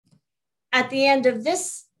At the end of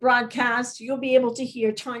this broadcast, you'll be able to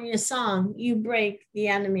hear Tanya's song, You Break the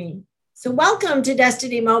Enemy. So welcome to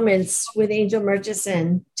Destiny Moments with Angel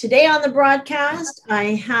Murchison. Today on the broadcast,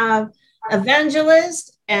 I have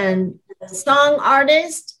evangelist and song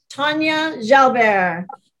artist, Tanya Jalbert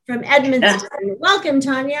from Edmonton. Welcome,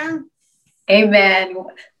 Tanya. Amen.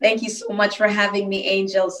 Thank you so much for having me,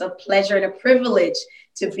 Angel. It's a pleasure and a privilege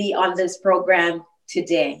to be on this program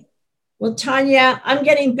today. Well, Tanya, I'm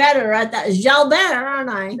getting better at that Jalbert,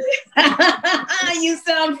 aren't I? You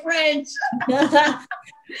sound French.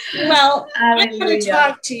 Well, I want to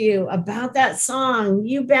talk to you about that song.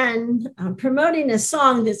 You've been promoting a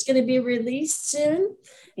song that's going to be released soon.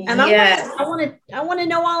 And yes. I want to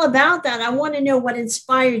know all about that. I want to know what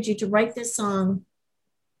inspired you to write this song.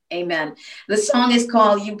 Amen. The song is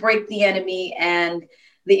called You Break the Enemy, and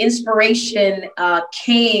the inspiration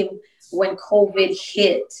came when COVID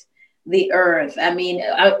hit the earth. I mean,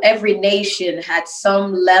 every nation had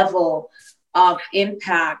some level of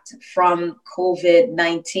impact from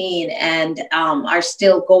COVID-19 and are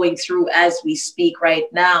still going through as we speak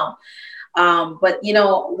right now. But, you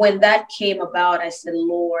know, when that came about, I said,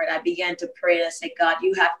 Lord, I began to pray. And I said, God,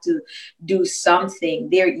 you have to do something.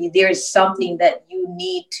 There's something that you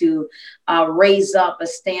need to raise up a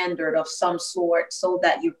standard of some sort so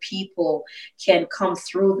that your people can come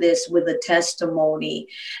through this with a testimony.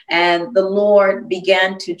 And the Lord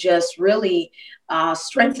began to just really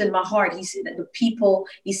strengthen my heart. He said that the people,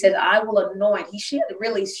 he said, I will anoint. He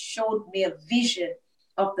really showed me a vision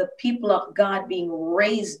of the people of God being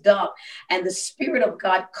raised up and the Spirit of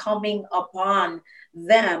God coming upon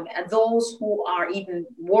them, and those who are even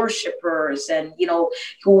worshipers and, you know,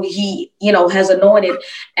 who he, you know, has anointed,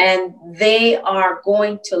 and they are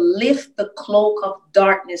going to lift the cloak of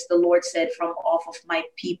darkness, the Lord said, from off of my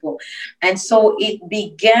people. And so it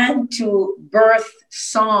began to birth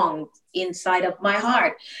song inside of my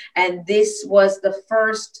heart. And this was the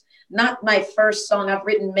first, not my first song. I've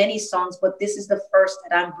written many songs, but this is the first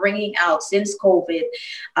that I'm bringing out since COVID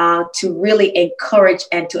to really encourage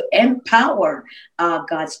and to empower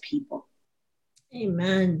God's people.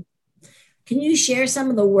 Amen. Can you share some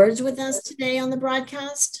of the words with us today on the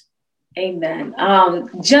broadcast? Amen.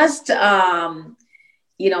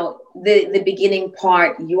 You know, the beginning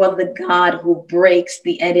part, you are the God who breaks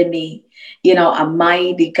the enemy, you know, a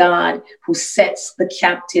mighty God who sets the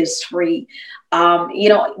captives free. You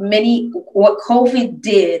know, what COVID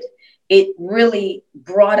did, it really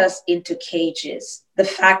brought us into cages. The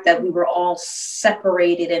fact that we were all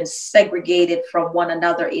separated and segregated from one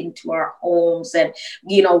another into our homes, and,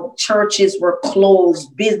 you know, churches were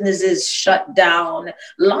closed, businesses shut down, a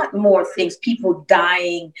lot more things, people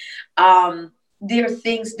dying.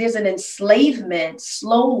 There's an enslavement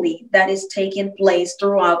slowly that is taking place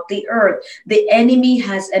throughout the earth. The enemy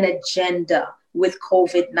has an agenda with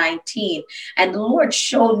COVID-19. And the Lord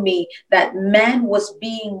showed me that man was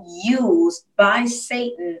being used by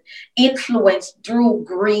Satan, influenced through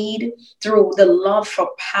greed, through the love for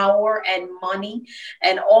power and money,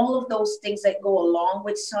 and all of those things that go along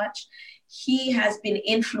with such. He has been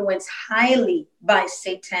influenced highly by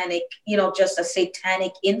satanic, you know, just a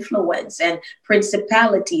satanic influence and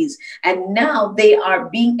principalities. And now they are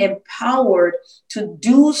being empowered to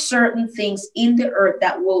do certain things in the earth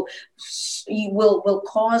that will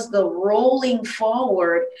cause the rolling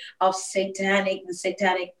forward of the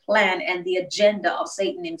satanic plan and the agenda of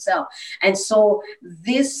Satan himself. And so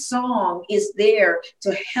this song is there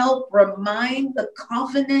to help remind the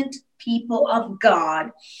covenant people of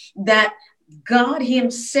God that God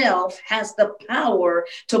himself has the power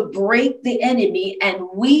to break the enemy, and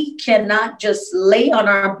we cannot just lay on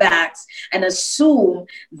our backs and assume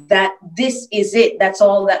that this is it. That's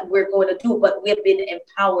all that we're going to do. But we've been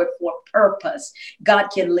empowered for purpose. God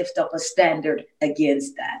can lift up a standard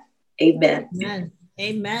against that. Amen. Amen.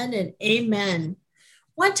 Amen and amen.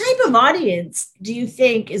 What type of audience do you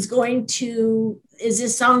think is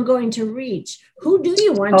this song going to reach? Who do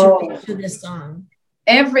you want to reach to this song?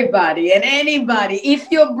 Everybody and anybody. If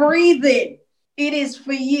you're breathing, it is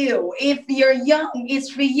for you. If you're young, it's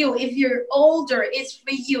for you. If you're older, it's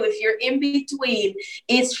for you. If you're in between,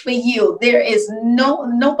 it's for you. There is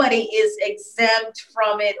nobody is exempt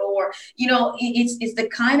from it, or, you know, it's the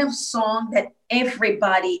kind of song that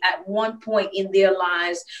everybody at one point in their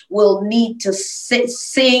lives will need to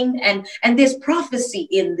sing, and there's prophecy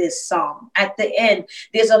in this song. At the end,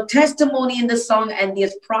 there's a testimony in the song and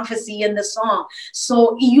there's prophecy in the song.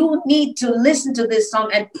 So you need to listen to this song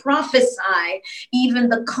and prophesy even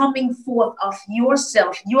the coming forth of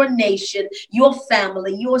yourself, your nation, your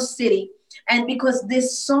family, your city. And because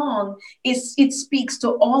this song it speaks to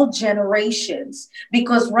all generations,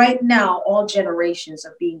 because right now all generations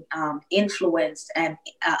are being influenced and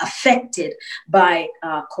affected by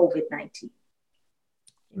COVID-19.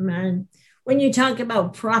 Amen. When you talk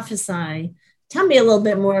about prophesy, tell me a little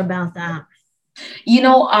bit more about that.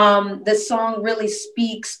 The song really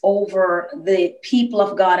speaks over the people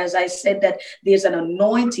of God. As I said, that there's an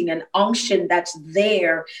anointing, an unction that's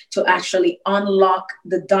there to actually unlock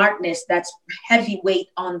the darkness that's heavyweight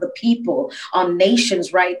on the people, on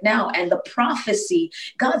nations right now. And the prophecy,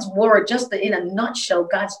 God's word, just in a nutshell,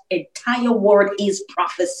 God's entire word is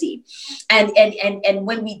prophecy. And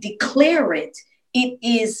when we declare it, it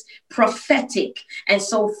is prophetic. And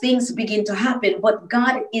so things begin to happen. But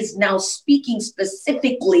God is now speaking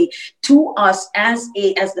specifically to us as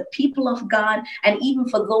the people of God, and even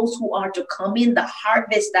for those who are to come in, the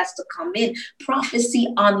harvest that's to come in.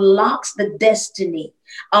 Prophecy unlocks the destiny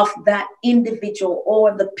of that individual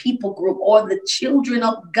or the people group or the children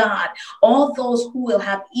of God. All those who will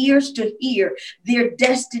have ears to hear, their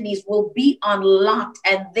destinies will be unlocked,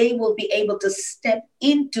 and they will be able to step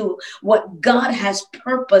into what God has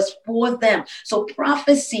purposed for them. So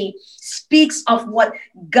prophecy speaks of what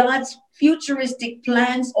God's futuristic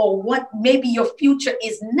plans, or what maybe your future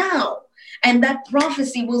is now. And that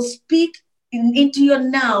prophecy will speak into your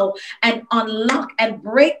now and unlock and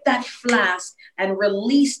break that flask and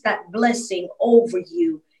release that blessing over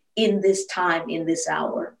you in this time, in this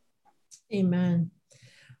hour. Amen.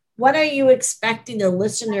 What are you expecting the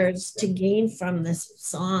listeners to gain from this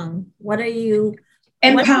song? What are you?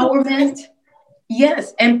 Empowerment.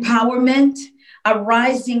 Yes, empowerment, a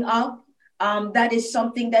rising up. That is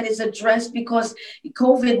something that is addressed, because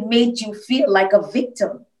COVID made you feel like a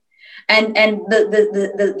victim. And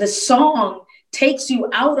the song takes you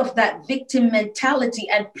out of that victim mentality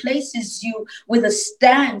and places you with a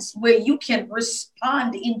stance where you can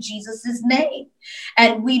respond in Jesus's name.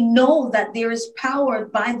 And we know that there is power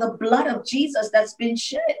by the blood of Jesus that's been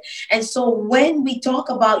shed. And so when we talk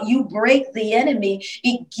about you break the enemy,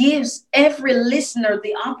 it gives every listener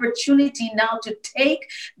the opportunity now to take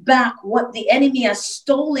back what the enemy has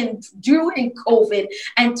stolen during COVID,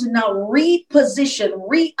 and to now reposition,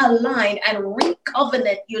 realign, and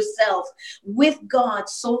recovenant yourself with God,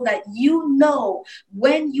 so that you know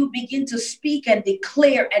when you begin to speak and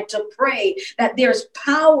declare and to pray that there's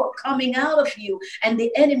power coming out of you, and the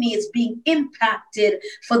enemy is being impacted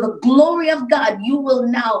for the glory of God. You will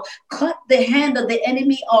now cut the hand of the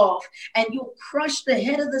enemy off, and you'll crush the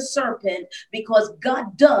head of the serpent, because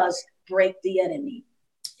God does break the enemy.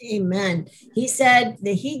 Amen. He said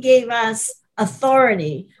that he gave us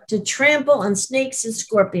authority to trample on snakes and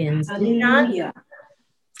scorpions. Hallelujah.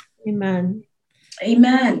 Amen.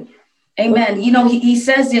 Amen. Amen. He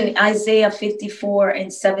says in Isaiah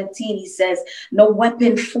 54:17, he says, no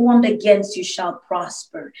weapon formed against you shall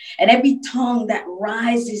prosper. And every tongue that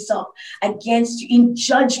rises up against you in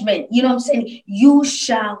judgment, I'm saying, you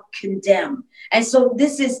shall condemn. And so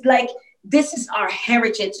this is our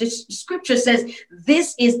heritage. The scripture says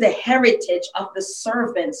this is the heritage of the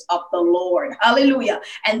servants of the Lord. Hallelujah.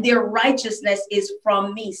 And their righteousness is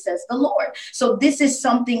from me, says the Lord. So this is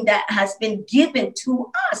something that has been given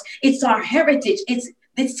to us. It's our heritage.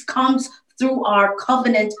 This comes through our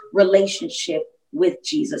covenant relationship with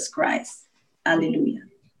Jesus Christ. Hallelujah.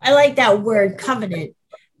 I like that word, covenant,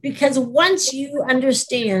 because once you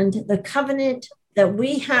understand the covenant that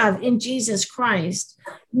we have in Jesus Christ,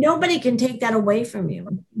 nobody can take that away from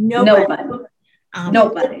you. Nobody.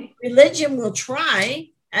 Religion will try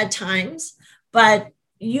at times, but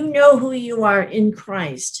you know who you are in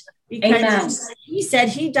Christ, because he said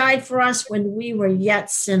he died for us when we were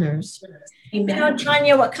yet sinners. Amen.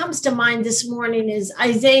 Tanya, what comes to mind this morning is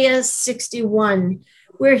Isaiah 61,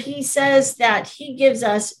 where he says that he gives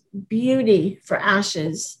us beauty for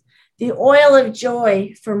ashes, the oil of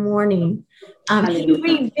joy for mourning. He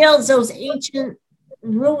rebuilds those ancient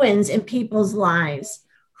ruins in people's lives.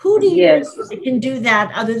 Who do you think can do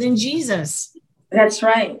that other than Jesus? That's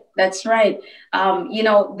right. That's right.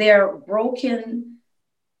 They're broken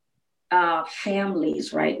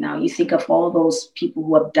families right now. You think of all those people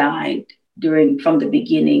who have died from the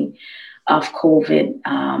beginning of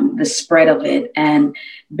COVID, the spread of it, and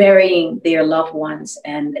burying their loved ones,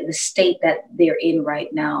 and the state that they're in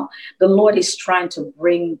right now. The Lord is trying to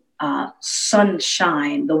bring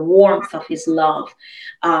sunshine, the warmth of his love.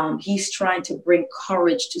 He's trying to bring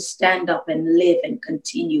courage to stand up and live and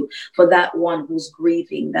continue for that one who's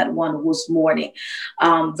grieving, that one who's mourning,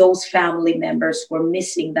 those family members who are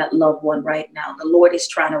missing that loved one right now. The Lord is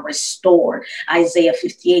trying to restore. Isaiah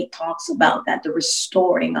 58 talks about that, the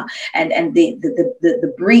restoring and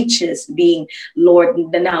the breaches being, Lord,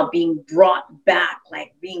 now being brought back,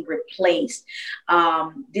 like being replaced.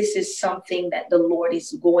 This is something that the Lord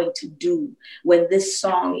is going to do. When this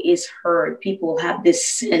song is heard, people have this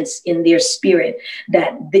sense in their spirit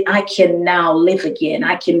that I can now live again.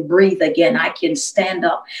 I can breathe again. I can stand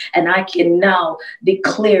up and I can now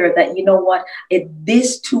declare that, you know what,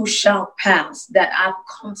 this too shall pass, that I've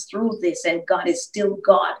come through this and God is still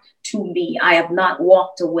God to me. I have not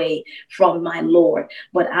walked away from my Lord,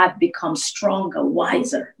 but I've become stronger,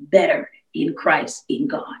 wiser, better in Christ, in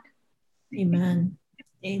God. Amen.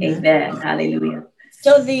 Amen. Amen. Hallelujah.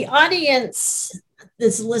 So the audience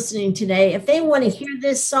that's listening today, if they want to hear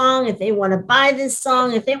this song, if they want to buy this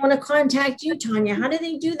song, if they want to contact you, Tanya, how do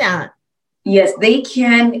they do that? Yes, they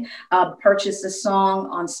can purchase the song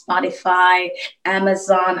on Spotify,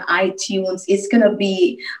 Amazon, iTunes. It's going to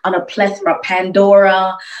be on a plethora,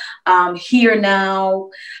 Pandora, Here Now.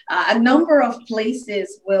 A number of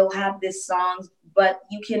places will have this song, but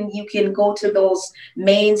you can go to those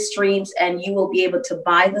mainstreams and you will be able to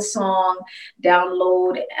buy the song,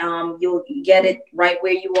 download. You'll get it right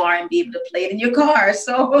where you are and be able to play it in your car.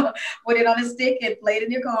 So put it on a stick and play it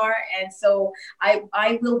in your car. And so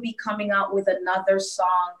I will be coming out with another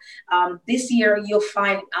song. This year, you'll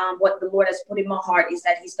find what the Lord has put in my heart is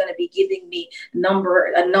that he's going to be giving me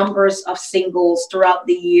numbers of singles throughout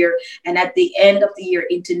the year. And at the end of the year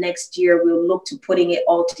into next year, we'll look to putting it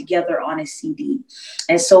all together on a CD.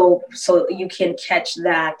 And so you can catch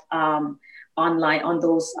that online on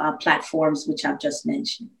those platforms which I've just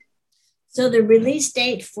mentioned. So the release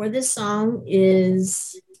date for this song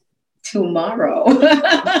is tomorrow.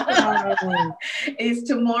 It's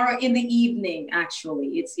tomorrow in the evening.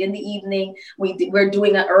 Actually, it's in the evening. We're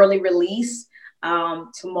doing an early release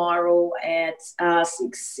tomorrow at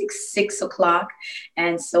 6 o'clock,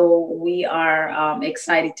 and so we are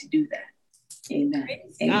excited to do that. Amen.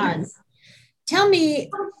 Amen. Tell me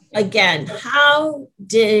again, how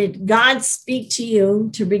did God speak to you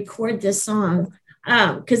to record this song?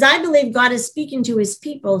 Because I believe God is speaking to his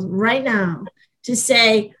people right now to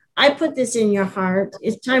say, I put this in your heart.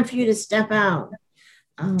 It's time for you to step out.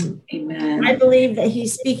 Amen. I believe that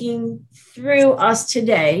he's speaking through us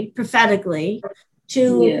today, prophetically,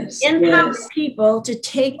 to empower people to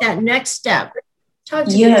take that next step. Talk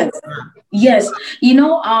to me. Yes. You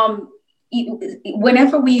know,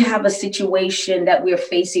 whenever we have a situation that we're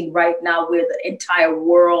facing right now where the entire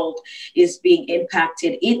world is being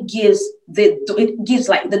impacted, it gives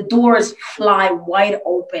like the doors fly wide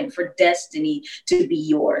open for destiny to be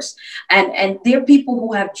yours. And there are people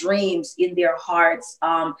who have dreams in their hearts.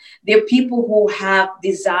 There are people who have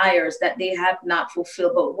desires that they have not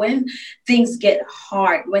fulfilled. But when things get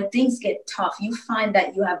hard, when things get tough, you find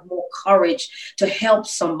that you have more courage to help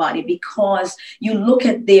somebody because you look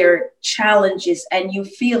at their challenges and you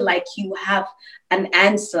feel like you have an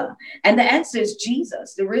answer. And the answer is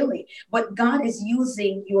Jesus, really. But God is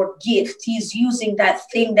using your gift. He's using that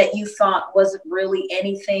thing that you thought wasn't really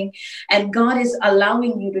anything. And God is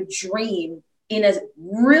allowing you to dream in a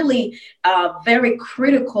really very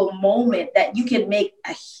critical moment that you can make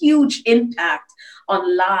a huge impact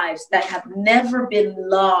on lives that have never been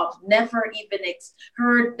loved, never even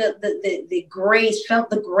heard the grace, felt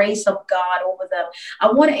the grace of God over them. I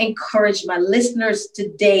want to encourage my listeners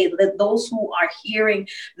today, that those who are hearing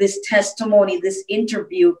this testimony, this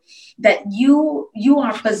interview, that you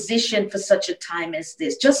are positioned for such a time as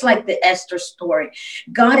this. Just like the Esther story,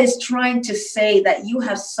 God is trying to say that you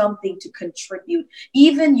have something to contribute.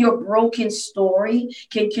 Even your broken story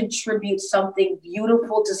can contribute something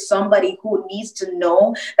beautiful to somebody who needs to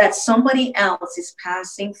know that somebody else is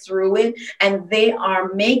passing through it and they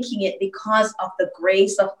are making it because of the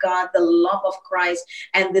grace of God, the love of Christ,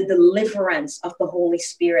 and the deliverance of the Holy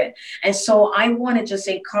Spirit. And so I want to just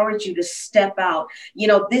encourage you to step out. You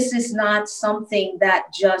know, this is not something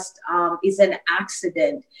that just is an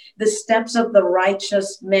accident. The steps of the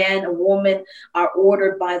righteous man or woman are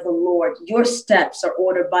ordered by the Lord. Your steps are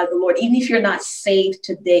ordered by the Lord. Even if you're not saved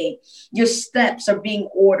today, your steps are being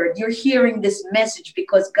ordered. You're hearing this message message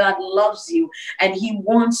because God loves you and he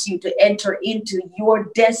wants you to enter into your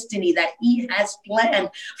destiny that he has planned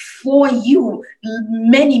for you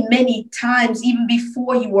many, many times, even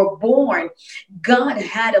before you were born. God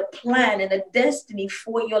had a plan and a destiny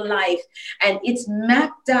for your life, and it's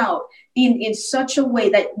mapped out in such a way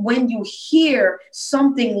that when you hear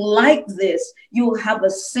something like this, you'll have a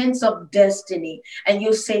sense of destiny and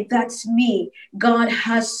you'll say, that's me. God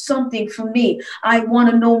has something for me. I want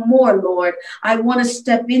to know more, Lord. I want to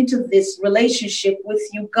step into this relationship with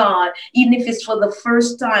you, God, even if it's for the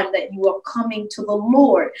first time that you are coming to the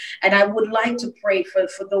Lord. And I would like to pray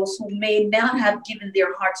for those who may not have given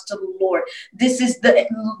their hearts to the Lord. This is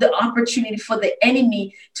the opportunity for the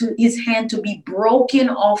enemy to his hand to be broken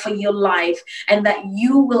off of your life, and that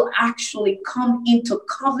you will actually come into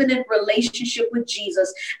covenant relationship with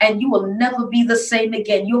Jesus, and you will never be the same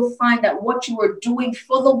again. You'll find that what you were doing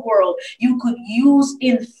for the world, you could use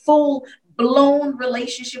in full blown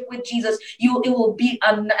relationship with Jesus. It will be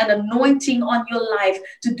an anointing on your life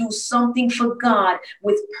to do something for God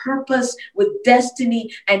with purpose, with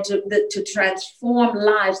destiny, and to transform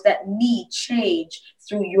lives that need change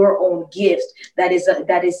through your own gift that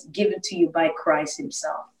is given to you by Christ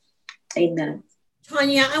himself. Amen.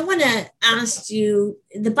 Tanya, I want to ask you,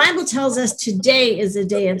 the Bible tells us today is a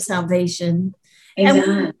day of salvation.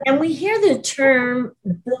 Amen. And we hear the term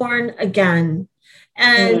born again.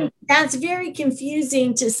 And that's very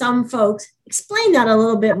confusing to some folks. Explain that a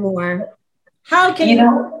little bit more. How can you be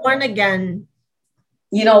born again?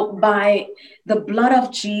 By the blood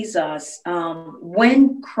of Jesus,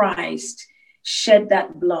 when Christ shed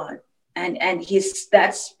that blood, and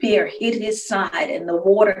that spear hit his side and the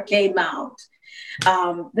water came out,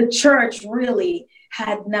 the church really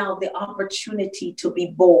had now the opportunity to be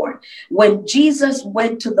born. When Jesus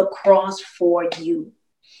went to the cross for you,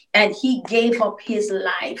 and he gave up his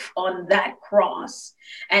life on that cross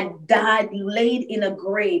and died, laid in a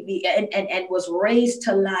grave, and was raised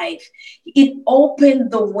to life, it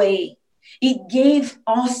opened the way. It gave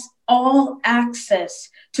us all access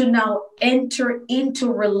to now enter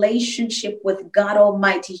into relationship with God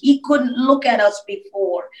Almighty. He couldn't look at us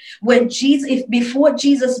before. Before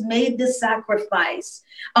Jesus made the sacrifice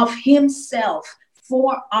of himself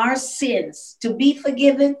for our sins to be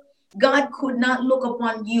forgiven, God could not look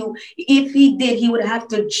upon you. If he did, he would have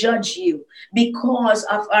to judge you because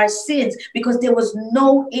of our sins, because there was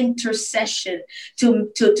no intercession to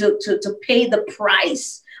pay the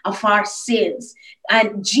price of our sins.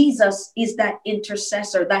 And Jesus is that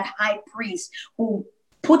intercessor, that high priest who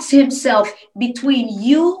puts himself between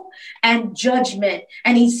you and judgment.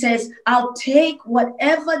 And he says, I'll take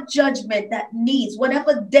whatever judgment that needs,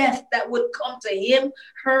 whatever death that would come to him,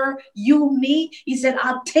 her, you, me. He said,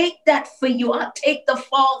 I'll take that for you. I'll take the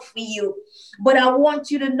fall for you. But I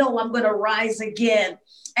want you to know I'm going to rise again.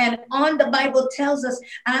 And the Bible tells us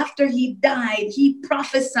after he died, he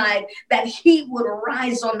prophesied that he would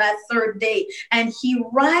rise on that third day. And he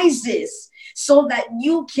rises so that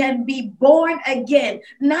you can be born again,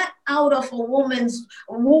 not out of a woman's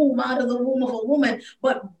womb, out of the womb of a woman,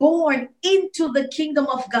 but born into the kingdom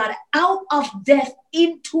of God, out of death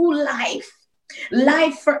into life.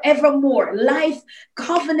 Life forevermore, life,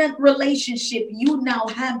 covenant relationship. You now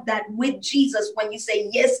have that with Jesus when you say,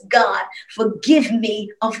 yes, God, forgive me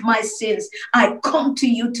of my sins. I come to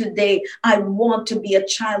you today. I want to be a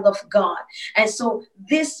child of God. And so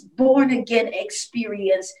this born again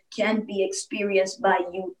experience can be experienced by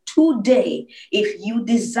you today if you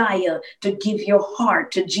desire to give your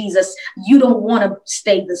heart to Jesus. You don't want to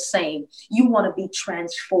stay the same. You want to be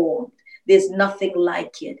transformed. There's nothing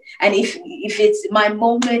like it. And if it's my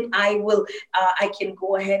moment, I can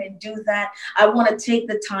go ahead and do that. I want to take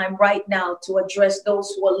the time right now to address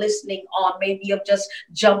those who are listening on. Maybe you've just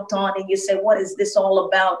jumped on and you say, what is this all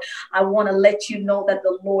about? I want to let you know that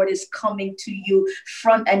the Lord is coming to you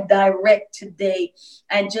front and direct today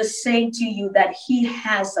and just saying to you that he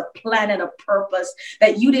has a plan and a purpose,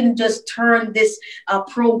 that you didn't just turn this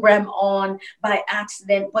program on by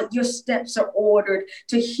accident, but your steps are ordered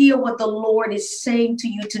to hear what the Lord is saying to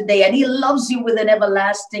you today. And he loves you with an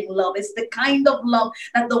everlasting love. It's the kind of love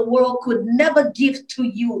that the world could never give to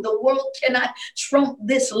you. The world cannot trump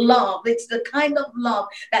this love. It's the kind of love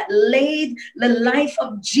that laid the life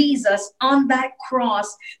of Jesus on that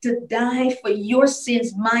cross to die for your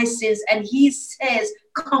sins, my sins. And he says,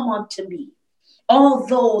 come unto me. All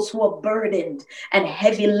those who are burdened and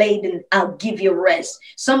heavy laden, I'll give you rest.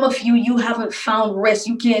 Some of you, you haven't found rest.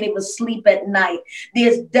 You can't even sleep at night.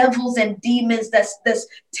 There's devils and demons that's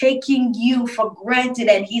taking you for granted,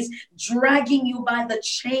 and he's dragging you by the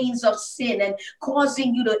chains of sin and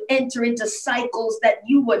causing you to enter into cycles that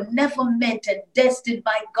you were never meant and destined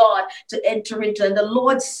by God to enter into. And the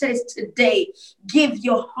Lord says today, give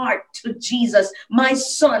your heart to Jesus, my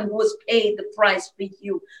son who has paid the price for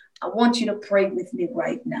you. I want you to pray with me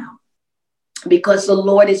right now, because the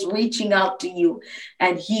Lord is reaching out to you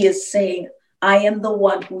and he is saying, I am the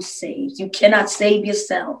one who saves. You cannot save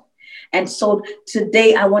yourself. And so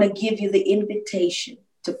today I want to give you the invitation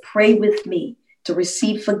to pray with me, to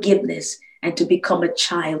receive forgiveness, and to become a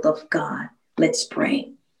child of God. Let's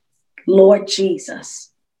pray. Lord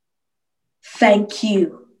Jesus, thank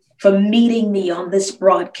you for meeting me on this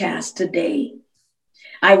broadcast today.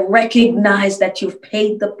 I recognize that you've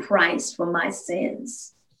paid the price for my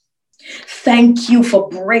sins. Thank you for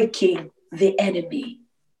breaking the enemy.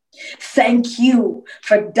 Thank you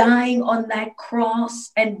for dying on that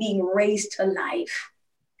cross and being raised to life.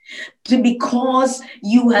 Because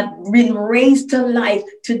you have been raised to life,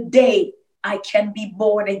 today I can be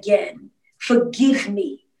born again. Forgive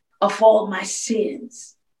me of all my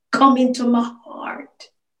sins. Come into my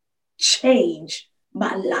heart. Change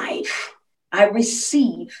my life. I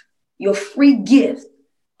receive your free gift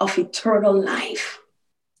of eternal life.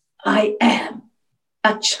 I am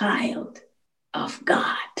a child of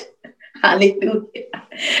God. Hallelujah.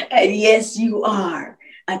 And yes, you are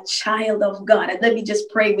a child of God. And let me just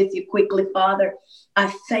pray with you quickly, Father. I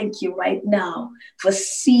thank you right now for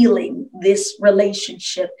sealing this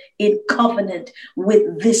relationship in covenant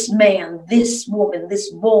with this man, this woman, this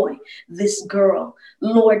boy, this girl.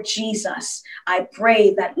 Lord Jesus, I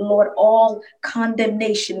pray that, Lord, all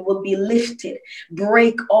condemnation will be lifted.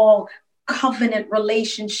 Break all covenant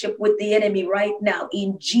relationship with the enemy right now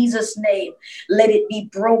in Jesus' name. Let it be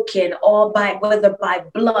broken, all by, whether by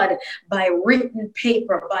blood, by written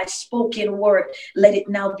paper, by spoken word. Let it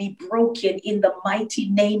now be broken in the mighty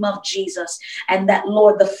name of Jesus. And that,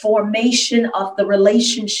 Lord, the formation of the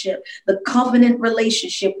relationship, the covenant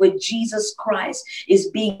relationship with Jesus Christ is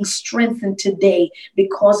being strengthened today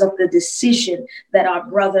because of the decision that our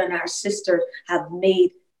brother and our sister have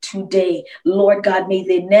made today. Lord God, may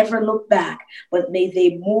they never look back, but may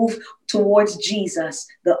they move towards Jesus,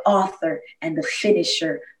 the author and the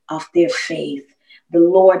finisher of their faith. The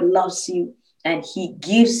Lord loves you and he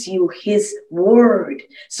gives you his word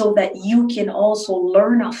so that you can also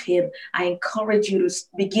learn of him. I encourage you to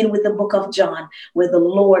begin with the book of John, where the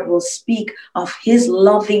Lord will speak of his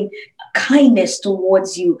loving kindness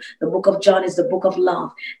towards you. The book of John is the book of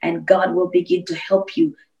love, and God will begin to help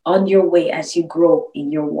you on your way as you grow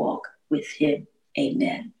in your walk with him.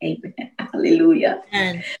 Amen. Amen. Hallelujah.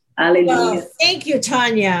 Amen. Hallelujah. Well, thank you,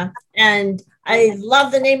 Tanya. And I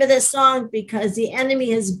love the name of this song because the enemy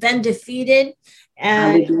has been defeated.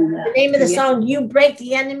 And Hallelujah. The name of the song, You Break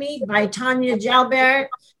the Enemy by Tanya Jalbert,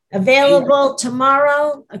 available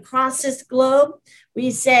tomorrow across this globe. We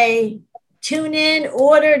say, tune in,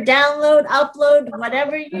 order, download, upload,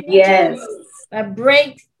 whatever you need to do.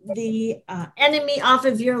 Break the enemy off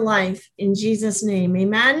of your life in Jesus' name.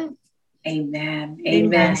 Amen. Amen.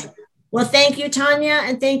 Amen. Well, thank you, Tanya,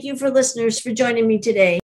 and thank you for listeners for joining me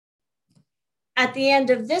today. At the end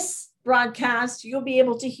of this broadcast, you'll be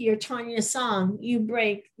able to hear Tanya's song, You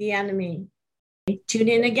Break the Enemy. Tune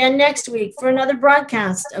in again next week for another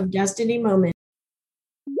broadcast of Destiny Moments.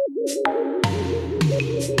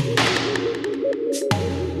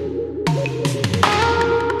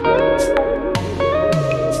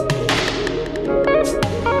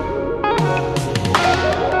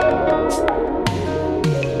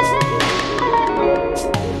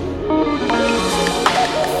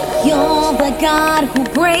 You're the God who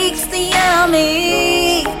breaks the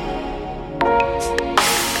enemy,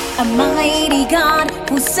 a mighty God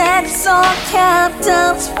who sets all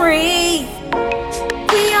captives free.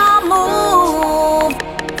 We are moved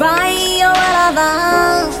by your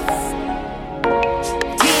love.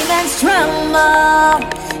 Demons tremble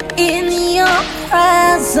in your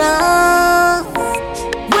presence.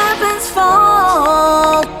 Weapons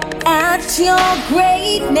fall at your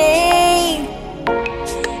great name.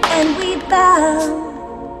 And we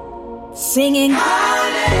bow, singing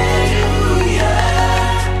Hallelujah,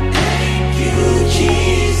 thank you,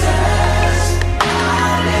 Jesus.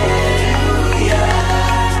 Hallelujah,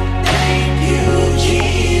 thank you,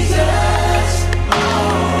 Jesus.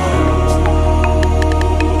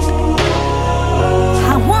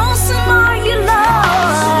 how awesome are you, Lord?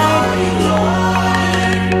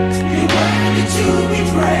 You're worthy to be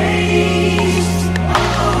praised.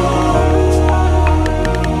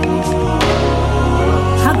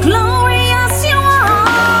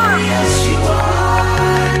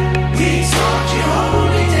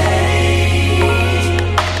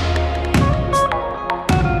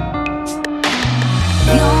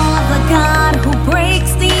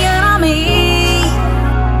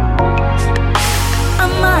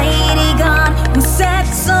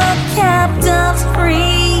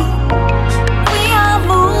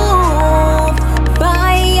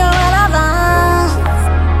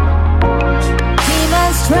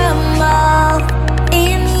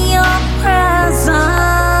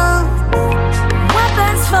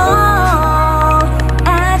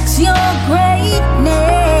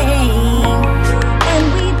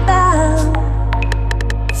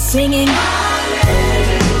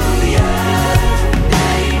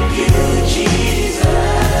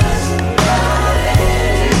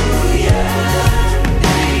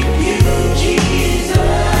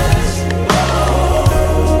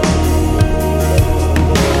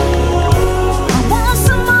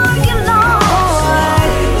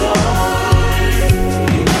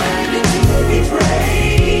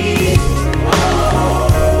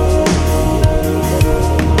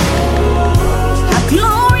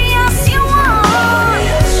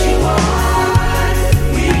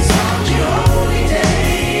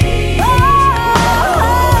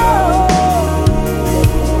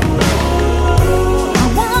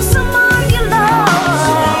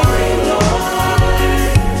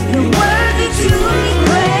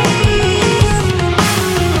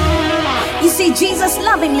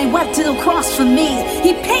 just for me.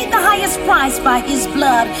 He paid the highest price by his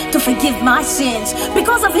blood to forgive my sins.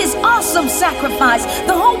 Because of his awesome sacrifice,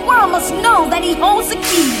 the whole world must know that he holds the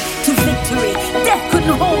key to victory. Death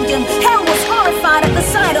couldn't hold him. Hell was horrified at the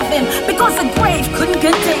sight of him because the grave couldn't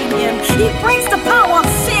contain him. He breaks the power of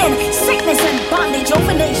sin, sickness, and bondage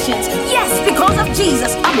over nations. Yes, because of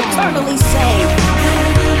Jesus, I'm eternally saved.